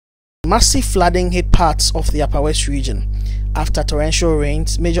massive flooding hit parts of the Upper West region. After torrential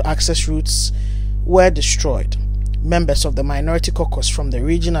rains, major access routes were destroyed. Members of the Minority Caucus from the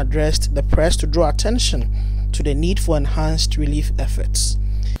region addressed the press to draw attention to the need for enhanced relief efforts.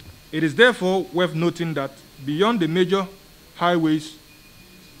 It is therefore worth noting that beyond the major highways,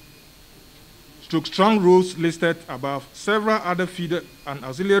 strong roads listed above, several other feeder and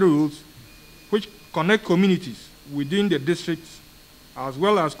auxiliary roads which connect communities within the districts as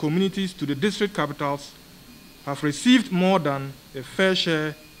well as communities to the district capitals have received more than a fair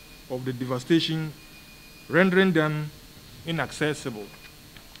share of the devastation, rendering them inaccessible.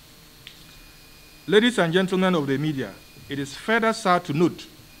 Ladies and gentlemen of the media, it is further sad to note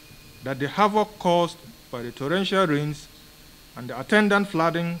that the havoc caused by the torrential rains and the attendant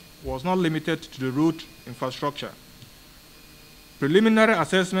flooding was not limited to the road infrastructure. Preliminary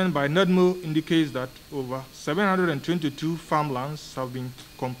assessment by NEDMO indicates that over 722 farmlands have been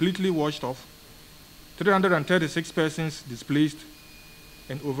completely washed off, 336 persons displaced,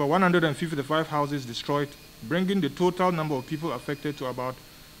 and over 155 houses destroyed, bringing the total number of people affected to about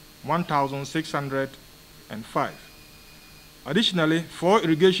 1,605. Additionally, 4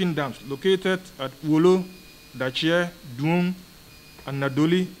 irrigation dams located at Wolo, Dachie, Duum, and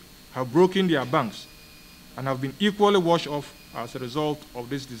Nadoli have broken their banks and have been equally washed off as a result of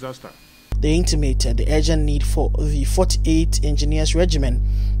this disaster. They intimated the urgent need for the 48th Engineers Regiment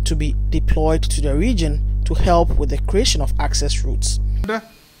to be deployed to the region to help with the creation of access routes. I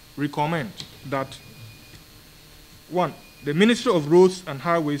recommend that 1. The Ministry of Roads and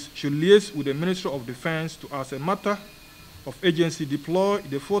Highways should liaise with the Ministry of Defense to, as a matter of agency, deploy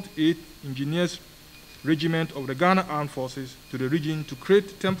the 48th Engineers Regiment of the Ghana Armed Forces to the region to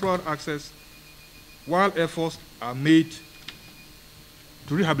create temporary access while efforts are made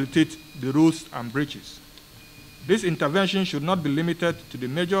to rehabilitate the roads and bridges. This intervention should not be limited to the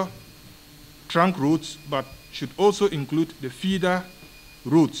major trunk roads, but should also include the feeder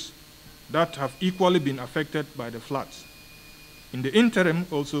roads that have equally been affected by the floods. In the interim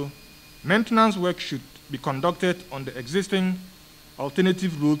also, maintenance work should be conducted on the existing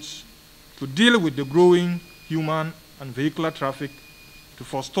alternative routes to deal with the growing human and vehicular traffic to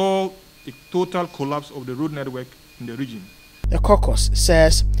forestall a total collapse of the road network in the region. The caucus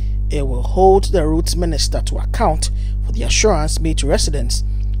says it will hold the routes minister to account for the assurance made to residents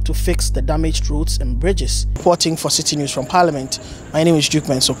to fix the damaged roads and bridges. Reporting for City News from Parliament, my name is Duke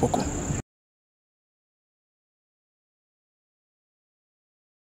Mensopoko.